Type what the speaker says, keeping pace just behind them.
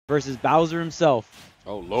versus Bowser himself.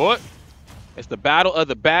 Oh, Lord. It's the battle of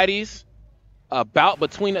the baddies. A bout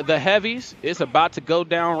between the heavies. It's about to go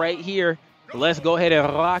down right here. Let's go ahead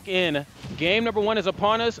and rock in. Game number 1 is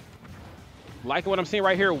upon us. Like what I'm seeing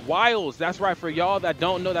right here, Wildz. That's right, for y'all that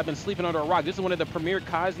don't know, that have been sleeping under a rock. This is one of the premier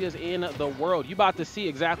Kazuyas in the world. You about to see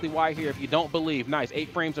exactly why here if you don't believe. Nice, 8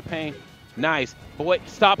 frames of pain. Nice. Boy,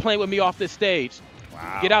 stop playing with me off this stage.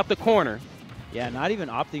 Wow. Get out the corner. Yeah, not even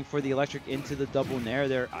opting for the electric into the double nair.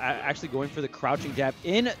 They're actually going for the crouching jab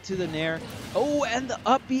into the nair. Oh, and the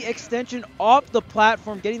up B extension off the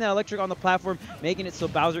platform, getting that electric on the platform, making it so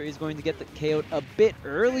Bowser is going to get the KO'd a bit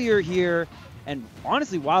earlier here. And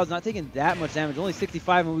honestly, Wildz not taking that much damage, only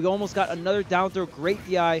 65, and we almost got another down throw. Great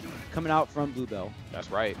DI coming out from Bluebell.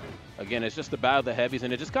 That's right. Again, it's just the battle of the heavies,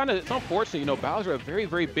 and it just kind of, it's unfortunate, you know, Bowser a very,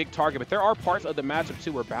 very big target, but there are parts of the matchup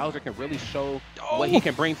too where Bowser can really show what he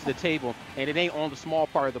can bring to the table, and it ain't on the small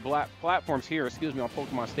part of the platforms here, excuse me, on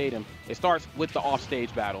Pokemon Stadium. It starts with the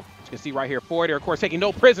offstage battle. As you can see right here, forward air, of course, taking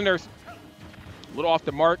no prisoners. A little off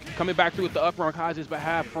the mark, coming back through with the up on Kazuya's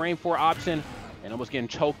behalf, frame 4 option, and almost getting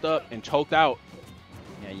choked up and choked out.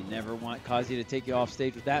 Yeah, you never want Kazuya to take you off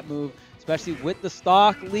stage with that move, especially with the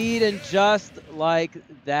stock lead, and just like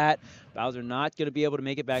that, Bowser not going to be able to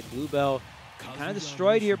make it back. Bluebell kind of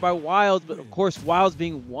destroyed here by Wildz, but of course Wildz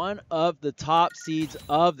being one of the top seeds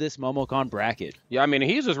of this MomoCon bracket. Yeah, I mean,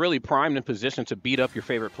 he's just really primed in position to beat up your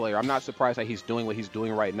favorite player. I'm not surprised that he's doing what he's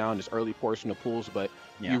doing right now in this early portion of pools, but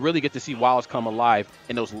you really get to see Wildz come alive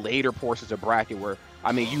in those later portions of bracket where,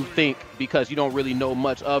 I mean, you think because you don't really know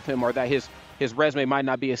much of him or that his resume might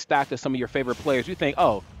not be as stacked as some of your favorite players, you think,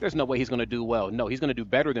 oh, there's no way he's going to do well. No, he's going to do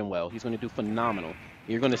better than well. He's going to do phenomenal.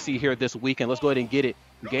 You're going to see here this weekend. Let's go ahead and get it.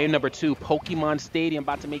 Game number 2, Pokemon Stadium,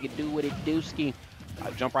 about to make it do what it do ski.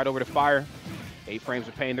 Jump right over to fire. 8 frames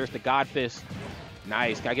of pain. There's the God Fist.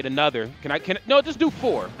 Nice. Can I get another? No, just do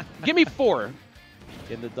 4. Give me 4.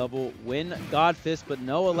 In the double win God Fist, but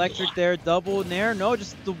no electric there. Double nair. No,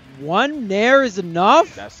 just the one nair is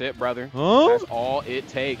enough. That's it, brother. Huh? That's all it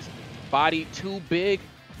takes. Body too big.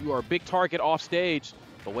 You are a big target off stage.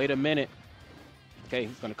 But wait a minute. Okay,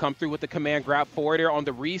 he's going to come through with the command grab forward there on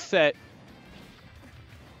the reset.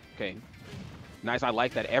 Okay. Nice, I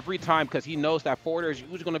like that every time because he knows that forward air is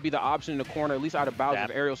usually going to be the option in the corner, at least out of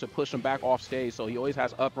Bowser's aerials to push him back off stage. So he always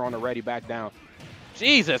has upper on the ready back down.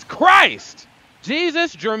 Jesus Christ!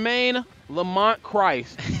 Jesus, Jermaine, Lamont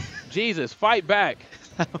Christ. Jesus, fight back.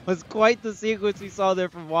 That was quite the sequence we saw there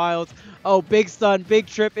from Wildz. Oh, big stun, big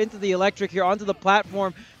trip into the electric here onto the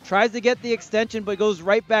platform. Tries to get the extension, but goes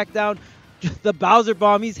right back down. The Bowser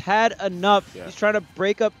bomb, he's had enough. Yeah. He's trying to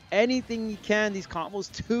break up anything he can. These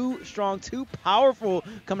combos too strong, too powerful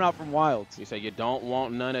coming out from Wildz. You say you don't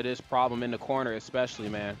want none of this problem in the corner, especially,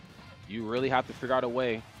 man. You really have to figure out a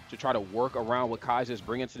way to try to work around what Kazuya's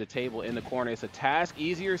bringing to the table in the corner. It's a task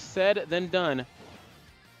easier said than done.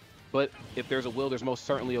 But if there's a will, there's most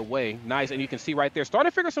certainly a way. Nice, and you can see right there,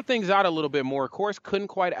 starting to figure some things out a little bit more. Of course, couldn't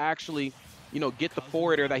quite actually, you know, get the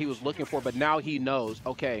forward air that he was looking for, but now he knows,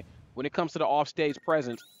 okay, when it comes to the offstage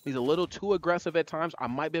presence, he's a little too aggressive at times. I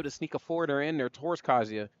might be able to sneak a forward air in there towards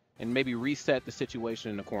Kazuya and maybe reset the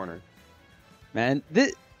situation in the corner. Man,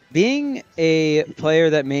 being a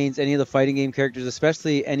player that mains any of the fighting game characters,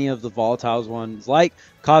 especially any of the volatile ones like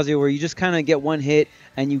Kazuya, where you just kind of get one hit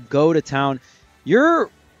and you go to town, your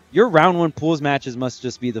round 1 pools matches must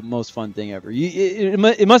just be the most fun thing ever.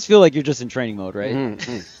 It must feel like you're just in training mode, right?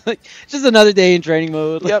 Mm-hmm. Like just another day in training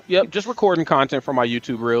mode. Yep. Just recording content for my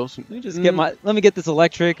YouTube reels. Let me just let me get this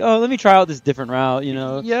electric. Oh, let me try out this different route, you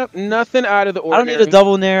know. Yep, nothing out of the ordinary. I don't need a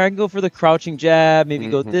double nair. I can go for the crouching jab, maybe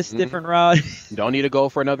go this different route. Don't need to go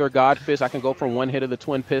for another God Fist. I can go for one hit of the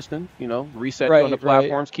twin piston, you know, reset you on the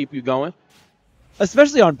platforms, keep you going.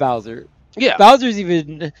 Especially on Bowser. Yeah. Bowser's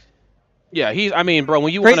even... Yeah, I mean, bro,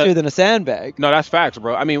 when you want crazier than a sandbag. No, that's facts,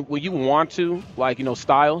 bro. I mean, when you want to, like, you know,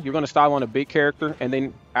 style, you're going to style on a big character, and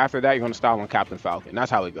then after that, you're going to style on Captain Falcon. That's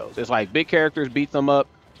how it goes. It's like big characters beat them up.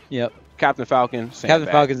 Yep. Captain Falcon, sandbag.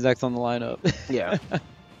 Captain Falcon's next on the lineup. Yeah.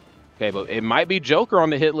 Okay, but it might be Joker on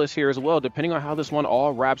the hit list here as well, depending on how this one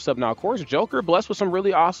all wraps up. Now, of course, Joker blessed with some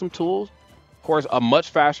really awesome tools. Of course, a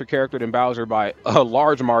much faster character than Bowser by a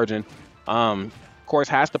large margin. Of course,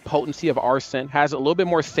 has the potency of Arsene, has a little bit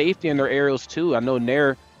more safety in their aerials too. I know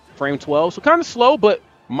Nair frame 12, so kind of slow, but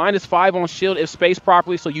 -5 on shield if spaced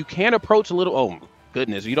properly, so you can approach a little. Oh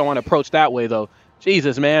goodness, you don't want to approach that way though.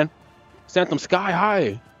 Jesus, man, sent them sky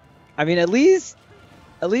high. I mean, at least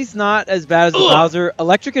not as bad as the Bowser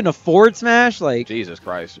electric in a forward smash. Like Jesus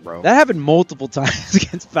Christ, bro, that happened multiple times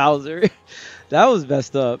against Bowser. That was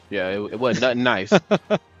messed up. Yeah, it wasn't nothing nice.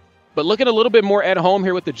 But looking a little bit more at home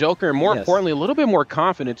here with the Joker, and more Yes. importantly, a little bit more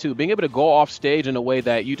confident too, being able to go off stage in a way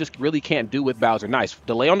that you just really can't do with Bowser. Nice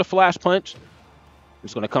delay on the flash punch.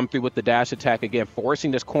 Just going to come through with the dash attack again, forcing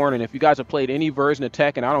this corner. And if you guys have played any version of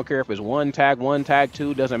Tekken, I don't care if it's one, tag,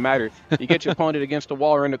 two, doesn't matter. You get your opponent against the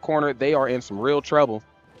wall or in the corner, they are in some real trouble.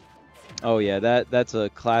 Oh yeah, that's a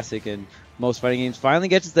classic in most fighting games. Finally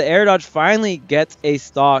gets the air dodge, finally gets a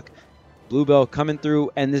stock. Bluebell coming through,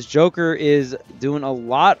 and this Joker is doing a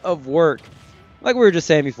lot of work. Like we were just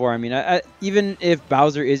saying before, I mean, even if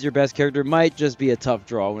Bowser is your best character, it might just be a tough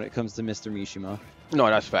draw when it comes to Mr. Mishima. No,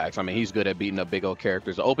 that's facts. I mean, he's good at beating up big old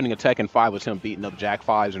characters. The opening of Tekken 5 was him beating up Jack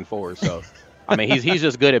 5s and 4s. So, I mean, he's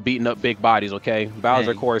just good at beating up big bodies, okay?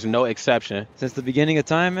 Bowser, of course, no exception. Since the beginning of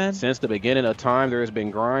time, man? Since the beginning of time, there has been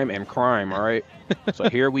grime and crime, all right? So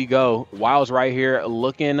here we go. Wildz right here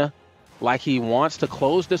looking like he wants to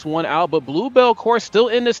close this one out. But Bluebell, of course, still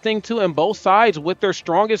in this thing, too, and both sides with their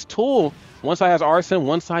strongest tool. One side has Arsene,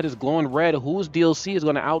 one side is glowing red. Whose DLC is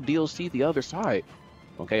going to out-DLC the other side?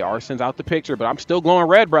 Okay, Arsene's out the picture, but I'm still glowing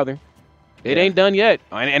red, brother. It ain't done yet.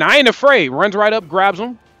 And I ain't afraid. Runs right up, grabs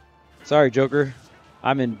him. Sorry, Joker.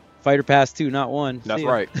 I'm in Fighter Pass 2, not 1. That's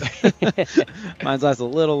right. Mine's lasts a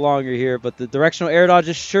little longer here, but the directional air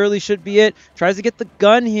dodge surely should be it. Tries to get the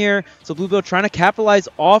gun here, so Bluebell trying to capitalize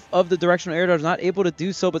off of the directional air dodge. Not able to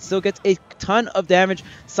do so, but still gets a ton of damage.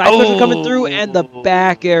 Side pressure coming through, and the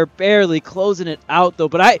back air barely closing it out, though.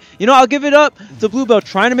 But I'll give it up to Bluebell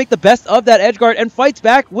trying to make the best of that edge guard and fights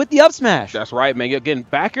back with the up smash. That's right, man. Again,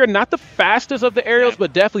 back air, not the fastest of the aerials,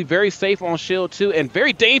 but definitely very safe on shield, too, and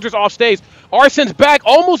very dangerous off stage. Arsene's back,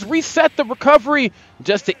 almost reset the recovery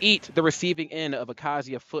just to eat the receiving end of a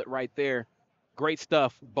Kazuya foot right there. Great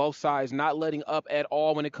stuff. Both sides not letting up at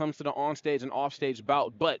all when it comes to the on-stage and off-stage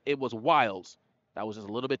bout, but it was Wildz. That was just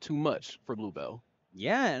a little bit too much for Bluebell.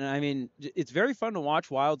 Yeah, and I mean, it's very fun to watch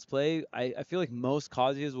Wildz play. I feel like most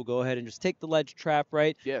Kazuyas will go ahead and just take the ledge trap,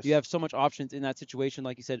 right? Yes. You have so much options in that situation.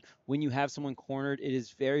 Like you said, when you have someone cornered, it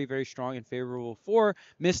is very, very strong and favorable for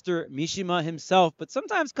Mr. Mishima himself. But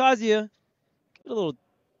sometimes Kazuya get a little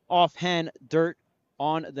offhand dirt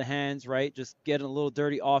on the hands, right? Just getting a little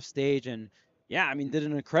dirty off stage. And yeah, I mean, did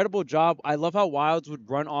an incredible job. I love how Wildz would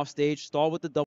run off stage, stall with the double